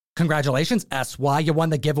Congratulations, SY. You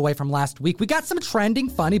won the giveaway from last week. We got some trending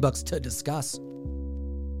funny books to discuss.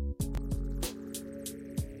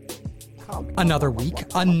 Another week,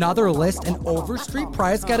 another list, and Overstreet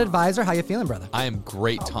Price Guide Advisor. How you feeling, brother? I am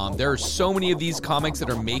great, Tom. There are so many of these comics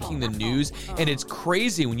that are making the news, and it's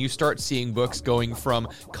crazy when you start seeing books going from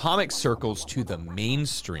comic circles to the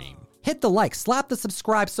mainstream. Hit the like, slap the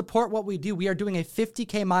subscribe, support what we do. We are doing a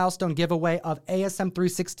 50K milestone giveaway of ASM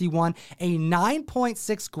 361, a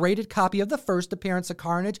 9.6 graded copy of the first appearance of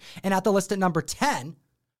Carnage, and at the list at number 10,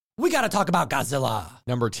 we got to talk about Godzilla.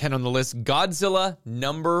 Number 10 on the list, Godzilla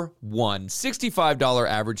number 1. $65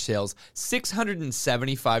 average sales,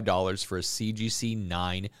 $675 for a CGC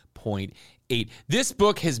 9.8. This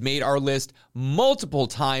book has made our list multiple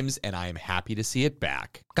times, and I am happy to see it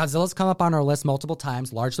back. Godzilla's come up on our list multiple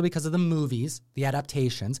times, largely because of the movies, the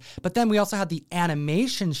adaptations. But then we also had the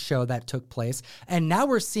animation show that took place. And now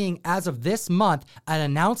we're seeing, as of this month, an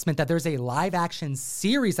announcement that there's a live-action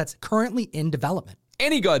series that's currently in development.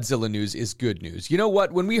 Any Godzilla news is good news. You know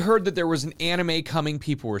what? When we heard that there was an anime coming,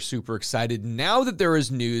 people were super excited. Now that there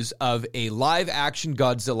is news of a live-action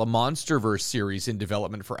Godzilla MonsterVerse series in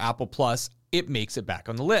development for Apple Plus, it makes it back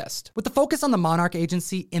on the list. With the focus on the Monarch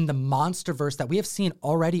Agency in the MonsterVerse that we have seen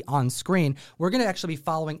already on screen, we're going to actually be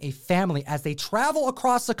following a family as they travel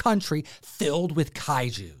across a country filled with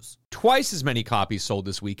kaijus. Twice as many copies sold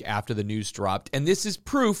this week after the news dropped, and this is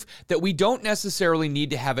proof that we don't necessarily need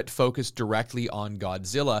to have it focused directly on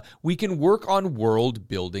Godzilla. We can work on world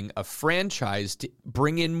building a franchise to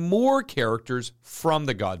bring in more characters from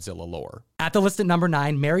the Godzilla lore. At the list at number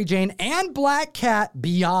 9, Mary Jane and Black Cat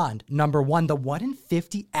Beyond. Number 1, the 1 in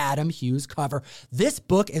 50 Adam Hughes cover. This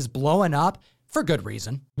book is blowing up for good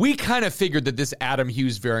reason. We kind of figured that this Adam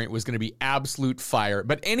Hughes variant was going to be absolute fire,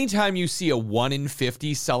 but anytime you see a 1 in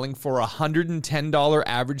 50 selling for $110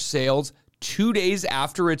 average sales 2 days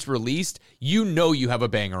after it's released, you know you have a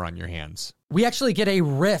banger on your hands. We actually get a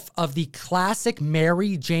riff of the classic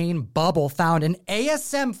Mary Jane bubble found in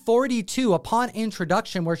ASM 42 upon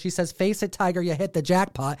introduction, where she says, "Face it, Tiger, you hit the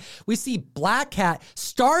jackpot." We see Black Cat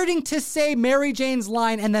starting to say Mary Jane's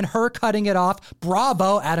line and then her cutting it off.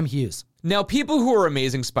 Bravo, Adam Hughes. Now, people who are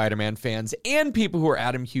Amazing Spider-Man fans and people who are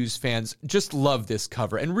Adam Hughes fans just love this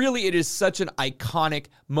cover, and really it is such an iconic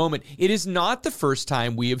moment. It is not the first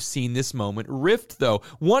time we have seen this moment riffed, though.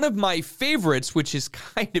 One of my favorites, which is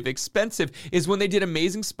kind of expensive, is when they did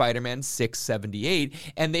Amazing Spider-Man 678,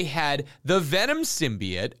 and they had the Venom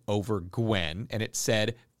symbiote over Gwen, and it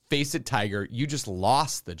said, "Face it, Tiger, you just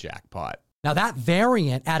lost the jackpot." Now that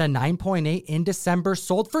variant at a 9.8 in December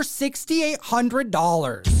sold for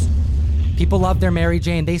 $6,800. People love their Mary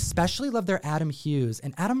Jane. They especially love their Adam Hughes.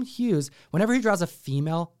 And Adam Hughes, whenever he draws a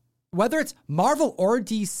female, whether it's Marvel or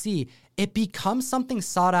DC, it becomes something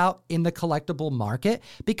sought out in the collectible market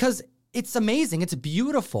because it's amazing. It's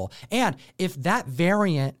beautiful. And if that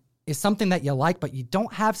variant is something that you like, but you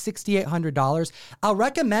don't have $6,800, I'll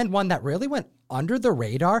recommend one that really went under the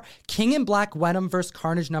radar. King in Black Venom vs.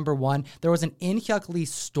 Carnage number 1. There was an In-Hyuk Lee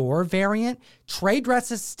store variant. Trade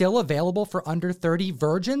dresses still available for under 30.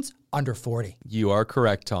 Virgins, under 40. You are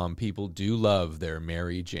correct, Tom. People do love their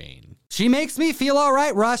Mary Jane. She makes me feel all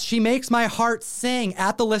right, Russ. She makes my heart sing.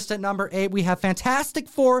 At the list at number 8, we have Fantastic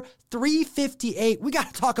Four 358. We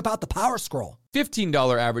got to talk about the Power Scroll.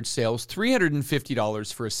 $15 average sales,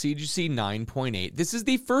 $350 for a CGC 9.8. This is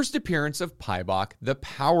the first appearance of Paibok, the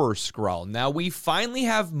Power Skrull. Now, we finally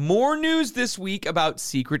have more news this week about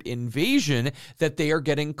Secret Invasion that they are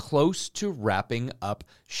getting close to wrapping up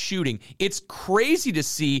shooting. It's crazy to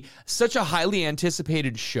see such a highly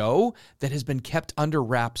anticipated show that has been kept under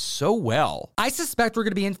wraps so well. I suspect we're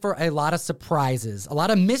going to be in for a lot of surprises, a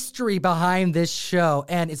lot of mystery behind this show,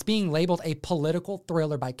 and it's being labeled a political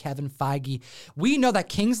thriller by Kevin Feige. We know that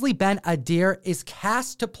Kingsley Ben-Adir is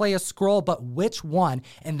cast to play a Skrull, but which one?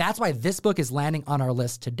 And that's why this book is landing on our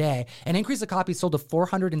list today. An increase of copies sold to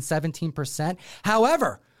 417%.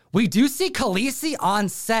 However, we do see Khaleesi on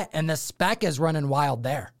set, and the spec is running wild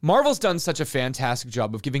there. Marvel's done such a fantastic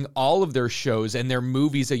job of giving all of their shows and their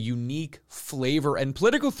movies a unique flavor, and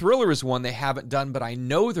political thriller is one they haven't done, but I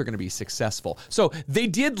know they're going to be successful. So they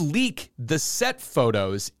did leak the set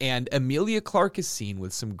photos, and Emilia Clarke is seen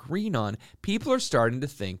with some green on. People are starting to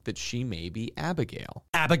think that she may be Abigail.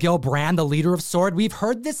 Abigail Brand, the leader of S.W.O.R.D. We've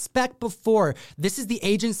heard this spec before. This is the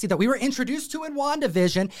agency that we were introduced to in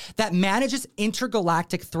WandaVision that manages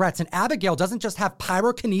intergalactic threats. And Abigail doesn't just have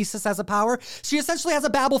pyrokinesis as a power. She essentially has a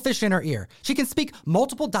babblefish in her ear. She can speak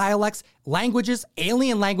multiple dialects, languages,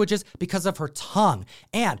 alien languages because of her tongue.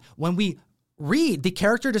 And when we read the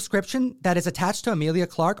character description that is attached to Emilia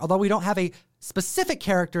Clarke, although we don't have a specific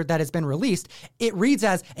character that has been released, it reads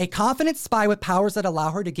as a confident spy with powers that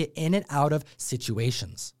allow her to get in and out of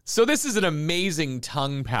situations. So this is an amazing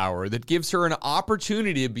tongue power that gives her an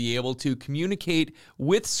opportunity to be able to communicate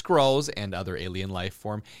with Skrulls and other alien life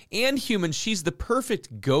form and humans. She's the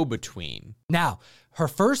perfect go-between. Now, her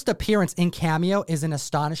first appearance in Cameo is in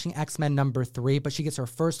Astonishing X-Men #3, but she gets her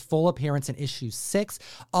first full appearance in issue 6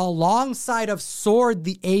 alongside of SWORD,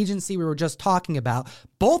 the agency we were just talking about.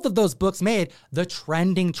 Both of those books made the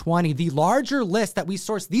Trending 20, the larger list that we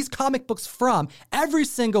source these comic books from every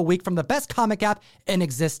single week from the best comic app in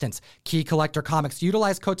existence. Key Collector Comics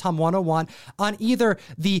utilize Kotam 101 on either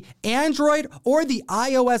the Android or the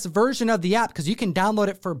iOS version of the app because you can download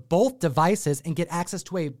it for both devices and get access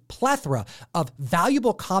to a plethora of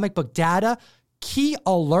valuable comic book data, key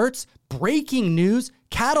alerts, breaking news,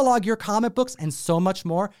 catalog your comic books, and so much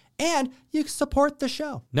more. And you support the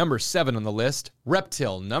show. Number 7 on the list,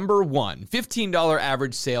 Reptile, number 1. $15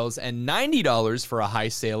 average sales and $90 for a high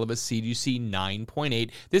sale of a CGC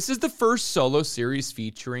 9.8. This is the first solo series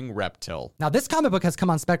featuring Reptile. Now, this comic book has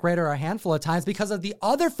come on Spec Radar a handful of times because of the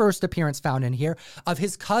other first appearance found in here of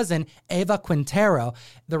his cousin, Eva Quintero.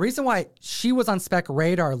 The reason why she was on Spec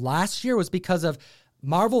Radar last year was because of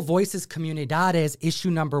Marvel Voices Comunidades issue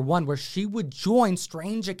number 1, where she would join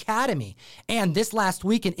Strange Academy. And this last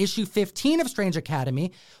week in issue 15 of Strange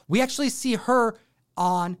Academy, we actually see her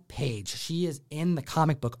on page. She is in the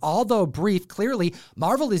comic book. Although brief, clearly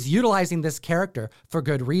Marvel is utilizing this character for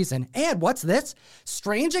good reason. And what's this?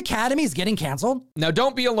 Strange Academy is getting canceled? Now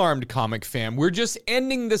don't be alarmed, comic fam. We're just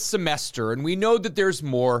ending the semester and we know that there's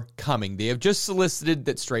more coming. They have just solicited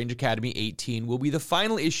that Strange Academy 18 will be the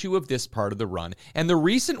final issue of this part of the run. And the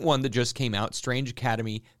recent one that just came out, Strange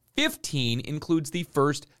Academy 15, includes the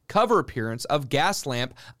first cover appearance of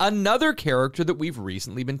Gaslamp, another character that we've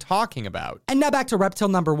recently been talking about. And now back to Reptile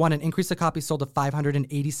number 1, an increase of copies sold to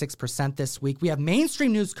 586% this week. We have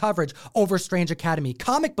mainstream news coverage over Strange Academy,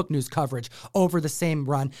 comic book news coverage over the same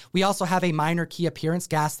run. We also have a minor key appearance,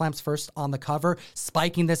 Gaslamp's first on the cover,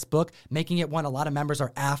 spiking this book, making it one a lot of members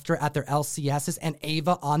are after at their LCSs, and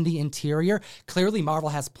Ava on the interior. Clearly, Marvel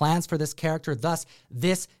has plans for this character, thus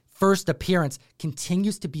this first appearance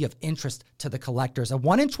continues to be of interest to the collectors. A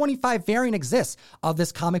 1 in 25 variant exists of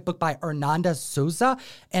this comic book by Hernanda Souza,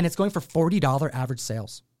 and it's going for $40 average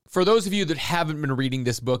sales. For those of you that haven't been reading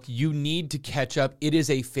this book, you need to catch up. It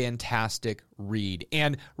is a fantastic read.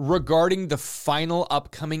 And regarding the final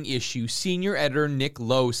upcoming issue, senior editor Nick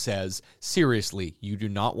Lowe says, seriously, you do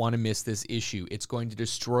not want to miss this issue. It's going to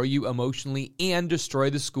destroy you emotionally and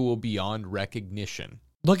destroy the school beyond recognition.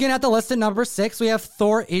 Looking at the list at number 6, we have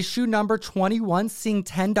Thor issue number 21, seeing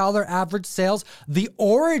 $10 average sales, the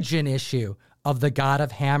origin issue of the God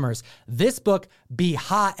of Hammers. This book be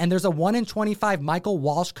hot, and there's a 1 in 25 Michael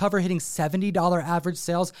Walsh cover hitting $70 average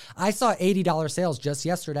sales. I saw $80 sales just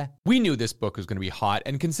yesterday. We knew this book was going to be hot,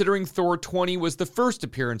 and considering Thor 20 was the first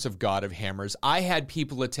appearance of God of Hammers, I had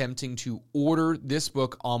people attempting to order this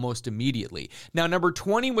book almost immediately. Now, number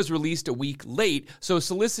 20 was released a week late, so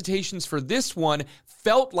solicitations for this one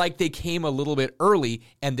felt like they came a little bit early,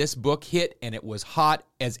 and this book hit, and it was hot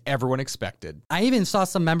as everyone expected. I even saw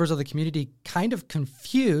some members of the community kind of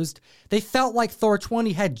confused. They felt like Thor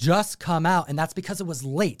 20 had just come out, and that's because it was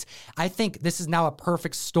late. I think this is now a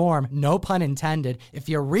perfect storm, no pun intended. If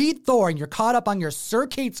you read Thor and you're caught up on your Sir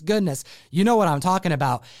Kate's goodness, you know what I'm talking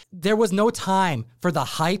about. There was no time for the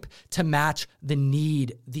hype to match the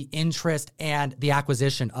need, the interest, and the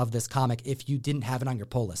acquisition of this comic if you didn't have it on your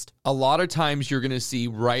pull list. A lot of times you're going to see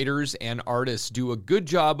writers and artists do a good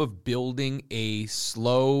job of building a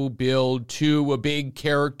slow build to a big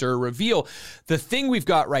character reveal. The thing we've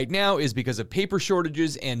got right now is because of paper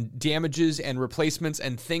shortages and damages and replacements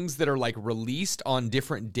and things that are like released on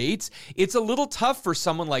different dates, it's a little tough for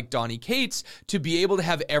someone like Donny Cates to be able to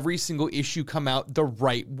have every single issue come out the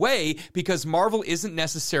right way because Marvel isn't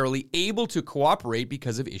necessarily able to cooperate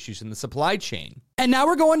because of issues in the supply chain. And now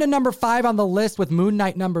we're going to number 5 on the list with Moon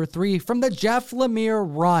Knight number 3 from the Jeff Lemire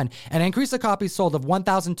run. An increase of copies sold of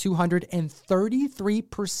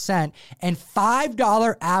 1,233% and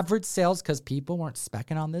 $5 average sales because people weren't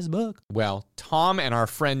specking on this book. Well, Tom and our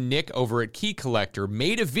friend Nick over at Key Collector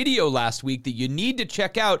made a video last week that you need to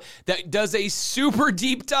check out that does a super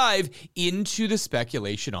deep dive into the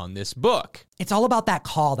speculation on this book. It's all about that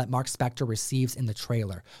call that Mark Spector receives in the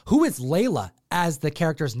trailer. Who is Layla, as the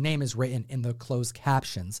character's name is written in the closed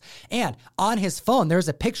captions? And on his phone, there's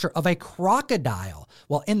a picture of a crocodile.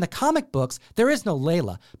 Well, in the comic books, there is no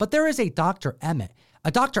Layla, but there is a Dr. Emmett.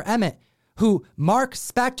 A Dr. Emmett who Mark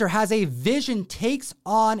Spector has a vision, takes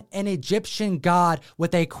on an Egyptian god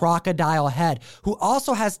with a crocodile head, who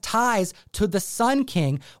also has ties to the Sun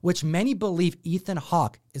King, which many believe Ethan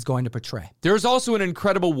Hawke is going to portray. There's also an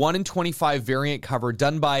incredible 1 in 25 variant cover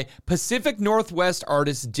done by Pacific Northwest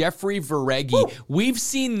artist Jeffrey Veregi. Woo! We've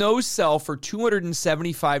seen those sell for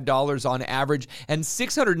 $275 on average and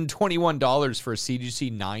 $621 for a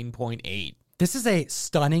CGC 9.8. This is a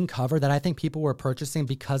stunning cover that I think people were purchasing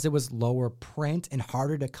because it was lower print and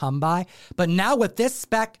harder to come by. But now with this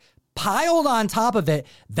spec piled on top of it,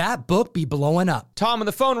 that book be blowing up. Tom, when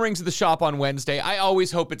the phone rings at the shop on Wednesday, I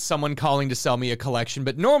always hope it's someone calling to sell me a collection,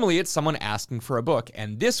 but normally it's someone asking for a book.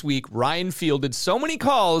 And this week, Ryan fielded so many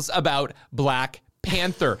calls about Black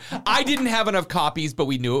Panther. I didn't have enough copies, but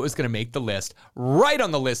we knew it was going to make the list. Right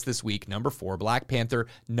on the list this week, number 4, Black Panther,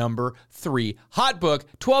 number 3. Hot book,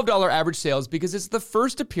 $12 average sales because it's the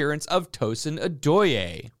first appearance of Tosin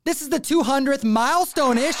Adoye. This is the 200th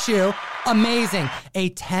milestone issue. Amazing.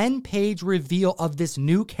 A 10-page reveal of this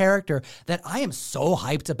new character that I am so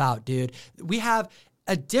hyped about, dude. We have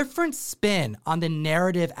a different spin on the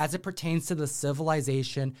narrative as it pertains to the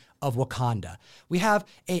civilization of Wakanda. We have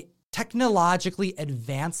a technologically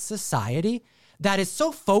advanced society that is so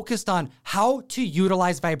focused on how to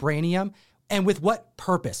utilize vibranium and with what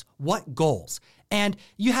purpose, what goals. And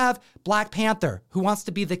you have Black Panther, who wants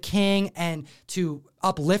to be the king and to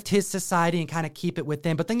uplift his society and kind of keep it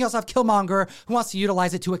within. But then you also have Killmonger, who wants to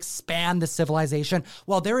utilize it to expand the civilization.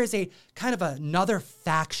 While there is a kind of another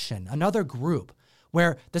faction, another group,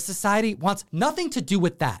 where the society wants nothing to do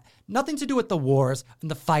with that, nothing to do with the wars and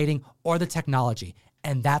the fighting or the technology.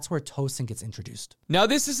 And that's where Tosin gets introduced. Now,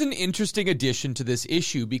 this is an interesting addition to this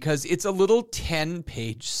issue because it's a little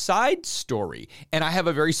 10-page side story. And I have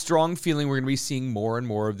a very strong feeling we're going to be seeing more and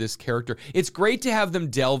more of this character. It's great to have them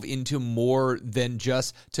delve into more than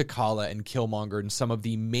just T'Challa and Killmonger and some of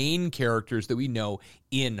the main characters that we know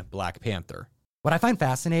in Black Panther. What I find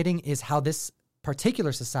fascinating is how this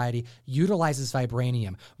particular society utilizes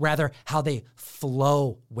vibranium, rather how they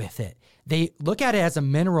flow with it. They look at it as a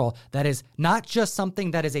mineral that is not just something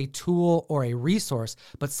that is a tool or a resource,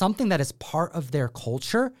 but something that is part of their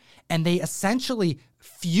culture, and they essentially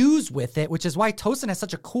fuse with it, which is why Tosin has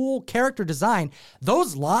such a cool character design.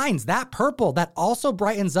 Those lines, that purple that also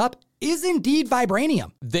brightens up, is indeed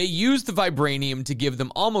vibranium. They use the vibranium to give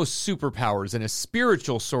them almost superpowers in a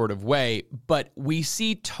spiritual sort of way, but we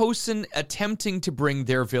see Tosin attempting to bring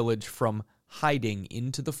their village from hiding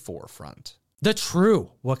into the forefront. The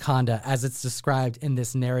true Wakanda, as it's described in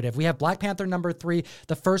this narrative. We have Black Panther number 3,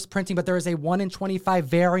 the first printing, but there is a 1 in 25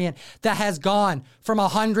 variant that has gone from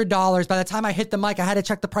 $100. By the time I hit the mic, I had to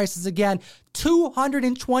check the prices again.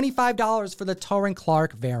 $225 for the Torrin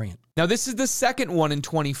Clark variant. Now, this is the second 1 in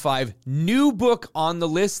 25 new book on the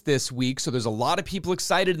list this week, so there's a lot of people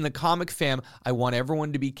excited in the comic fam. I want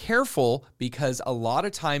everyone to be careful because a lot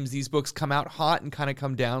of times these books come out hot and kind of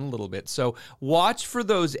come down a little bit. So watch for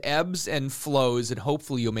those ebbs and flows, and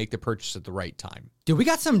hopefully you'll make the purchase at the right time. Dude, we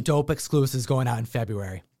got some dope exclusives going out in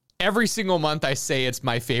February. Every single month I say it's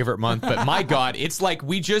my favorite month, but my God, it's like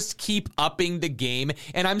we just keep upping the game.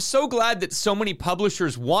 And I'm so glad that so many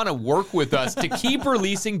publishers want to work with us to keep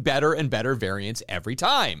releasing better and better variants every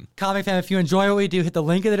time. Comic fam, if you enjoy what we do, hit the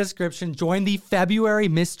link in the description. Join the February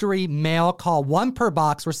mystery mail call. 1 per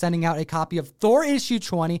box. We're sending out a copy of Thor issue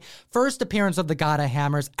 20, first appearance of the God of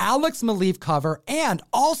Hammers, Alex Maleev cover, and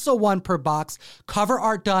also 1 per box. Cover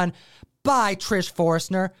art done by Trish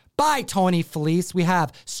Forstner, by Tony Felice. We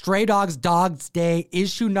have Stray Dogs Dog's Day,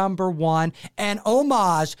 issue number 1, and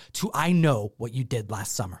homage to I Know What You Did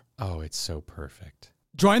Last Summer. Oh, it's so perfect.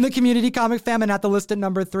 Join the community comic fam, and at the list at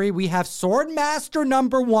number 3, we have Swordmaster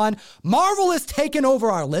number 1. Marvel is taking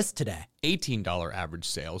over our list today. $18 average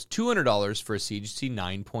sales, $200 for a CGC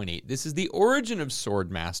 9.8. This is the origin of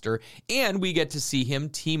Swordmaster, and we get to see him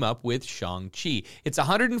team up with Shang-Chi. It's a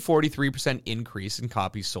 143% increase in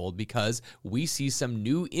copies sold because we see some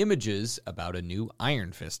new images about a new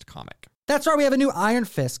Iron Fist comic. That's right, we have a new Iron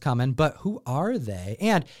Fist coming, but who are they?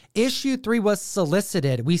 And issue 3 was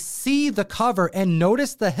solicited. We see the cover and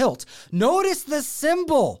notice the hilt. Notice the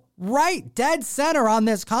symbol right dead center on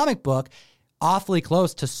this comic book. Awfully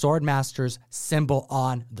close to Swordmaster's symbol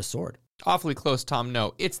on the sword. Awfully close, Tom.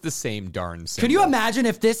 No, it's the same darn symbol. Could you imagine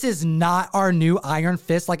if this is not our new Iron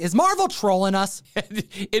Fist? Like, is Marvel trolling us?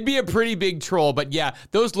 It'd be a pretty big troll, but yeah,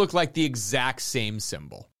 those look like the exact same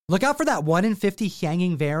symbol. Look out for that 1 in 50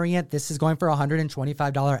 hanging variant. This is going for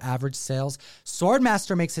 $125 average sales.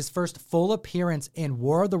 Swordmaster makes his first full appearance in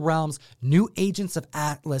War of the Realms, New Agents of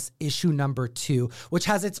Atlas, issue number 2, which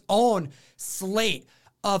has its own slate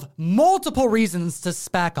of multiple reasons to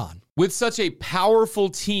spec on. With such a powerful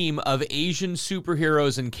team of Asian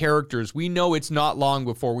superheroes and characters, we know it's not long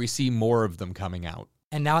before we see more of them coming out.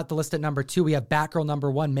 And now at the list at number 2, we have Batgirl number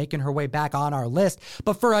 1 making her way back on our list.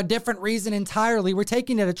 But for a different reason entirely, we're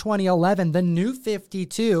taking it to 2011, the New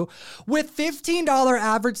 52, with $15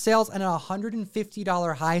 average sales and a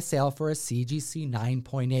 $150 high sale for a CGC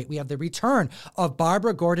 9.8. We have the return of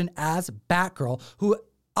Barbara Gordon as Batgirl, who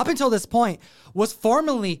up until this point was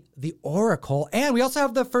formerly the Oracle. And we also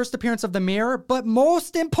have the first appearance of the Mirror. But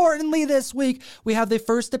most importantly this week, we have the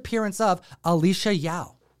first appearance of Alicia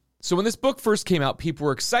Yao. So when this book first came out, people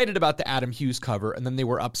were excited about the Adam Hughes cover, and then they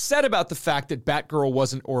were upset about the fact that Batgirl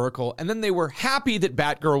wasn't Oracle, and then they were happy that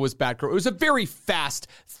Batgirl was Batgirl. It was a very fast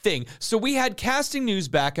thing. So we had casting news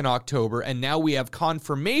back in October, and now we have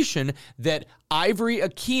confirmation that Ivory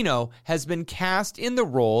Aquino has been cast in the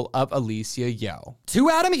role of Alicia Yao.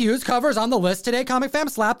 2 Adam Hughes covers on the list today, Comic Fam.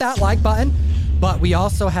 Slap that like button. But we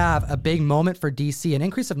also have a big moment for DC, an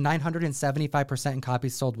increase of 975% in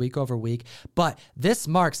copies sold week over week. But this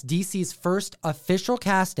marks DC's first official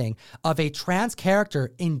casting of a trans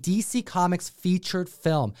character in DC Comics featured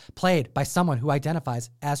film, played by someone who identifies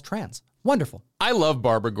as trans. Wonderful. I love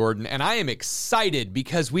Barbara Gordon, and I am excited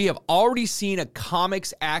because we have already seen a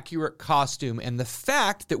comics-accurate costume, and the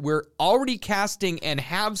fact that we're already casting and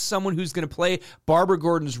have someone who's going to play Barbara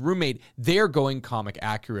Gordon's roommate, they're going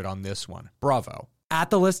comic-accurate on this one. Bravo.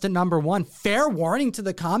 At the list at number 1, fair warning to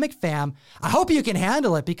the Comic Fam. I hope you can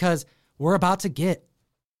handle it because we're about to get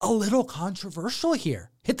a little controversial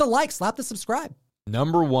here. Hit the like, slap the subscribe.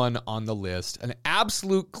 Number 1 on the list, an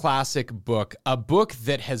absolute classic book, a book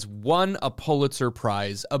that has won a Pulitzer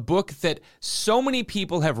Prize, a book that so many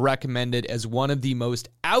people have recommended as one of the most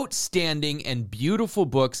outstanding and beautiful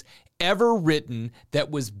books ever written, that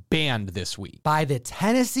was banned this week. By the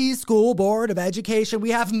Tennessee School Board of Education, we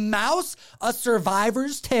have Mouse, A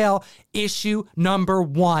Survivor's Tale, issue number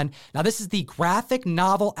 1. Now, this is the graphic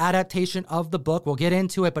novel adaptation of the book. We'll get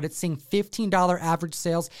into it, but it's seeing $15 average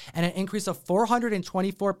sales and an increase of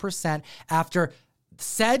 424% after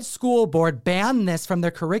said school board banned this from their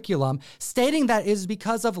curriculum, stating that it is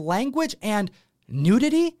because of language and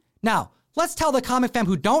nudity. Now, let's tell the Comic Fam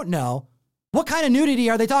who don't know, what kind of nudity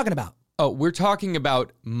are they talking about? Oh, we're talking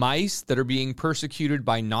about mice that are being persecuted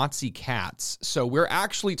by Nazi cats. So we're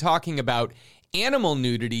actually talking about animal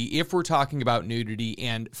nudity if we're talking about nudity,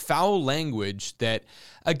 and foul language that,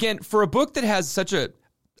 again, for a book that has such a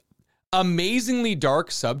amazingly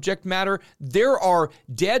dark subject matter, there are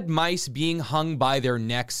dead mice being hung by their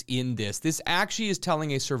necks in this. This actually is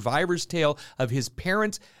telling a survivor's tale of his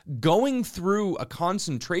parents going through a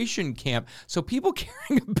concentration camp. So people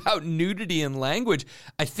caring about nudity and language,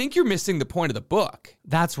 I think you're missing the point of the book.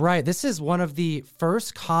 That's right. This is one of the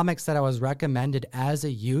first comics that I was recommended as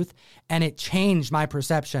a youth, and it changed my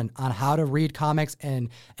perception on how to read comics and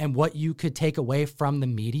what you could take away from the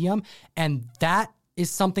medium. And that is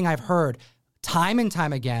something I've heard time and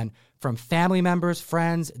time again from family members,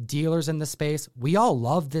 friends, dealers in the space. We all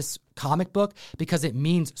love this comic book because it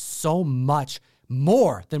means so much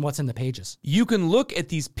more than what's in the pages. You can look at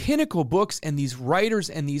these pinnacle books and these writers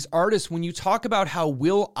and these artists when you talk about how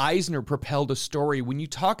Will Eisner propelled a story, when you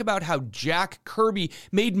talk about how Jack Kirby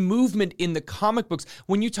made movement in the comic books,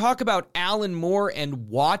 when you talk about Alan Moore and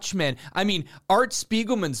Watchmen. I mean, Art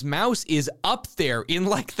Spiegelman's Mouse is up there in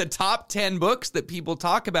like the top 10 books that people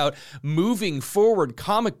talk about moving forward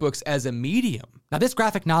comic books as a medium. Now, this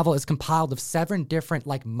graphic novel is compiled of 7 different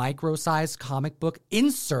like micro-sized comic book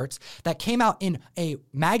inserts that came out in a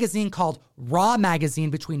magazine called Raw Magazine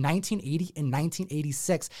between 1980 and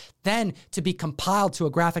 1986, then to be compiled to a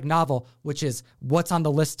graphic novel, which is what's on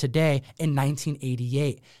the list today, in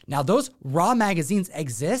 1988. Now, those Raw magazines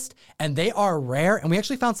exist, and they are rare, and we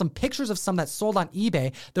actually found some pictures of some that sold on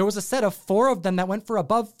eBay. There was a set of 4 of them that went for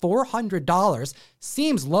above $400.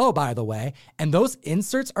 Seems low, by the way, and those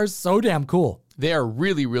inserts are so damn cool. They are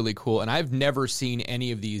really, really cool, and I've never seen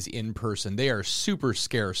any of these in person. They are super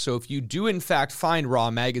scarce, so if you do in fact find Raw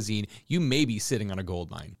Magazine, you may be sitting on a gold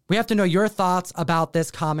mine. We have to know your thoughts about this,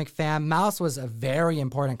 Comic Fam. Mouse was a very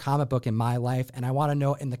important comic book in my life, and I want to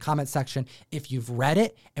know in the comment section if you've read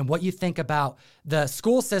it and what you think about the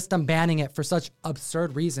school system banning it for such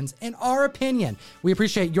absurd reasons. In our opinion, we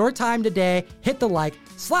appreciate your time today. Hit the like,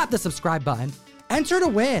 slap the subscribe button. Enter to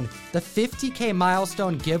win the 50K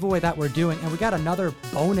milestone giveaway that we're doing. And we got another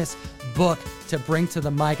bonus book to bring to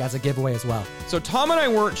the mic as a giveaway as well. So Tom and I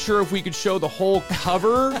weren't sure if we could show the whole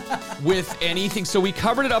cover with anything. So we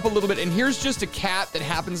covered it up a little bit. And here's just a cat that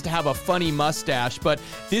happens to have a funny mustache. But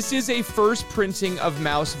this is a first printing of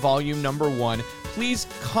Mouse Volume number 1. Please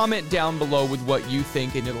comment down below with what you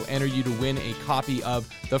think, and it'll enter you to win a copy of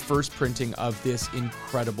the first printing of this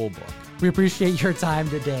incredible book. We appreciate your time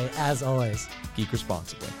today, as always. Geek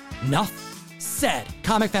responsibly. Enough said.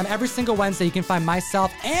 Comic Fam, every single Wednesday you can find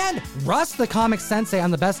myself and Russ the Comic Sensei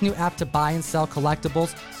on the best new app to buy and sell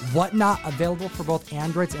collectibles, Whatnot, available for both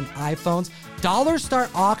Androids and iPhones. Dollar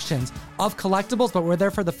start auctions of collectibles, but we're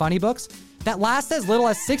there for the funny books that last as little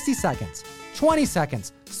as 60 seconds, 20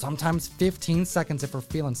 seconds, sometimes 15 seconds if we're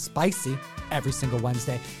feeling spicy, every single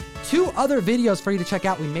Wednesday. 2 other videos for you to check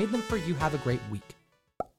out. We made them for you. Have a great week.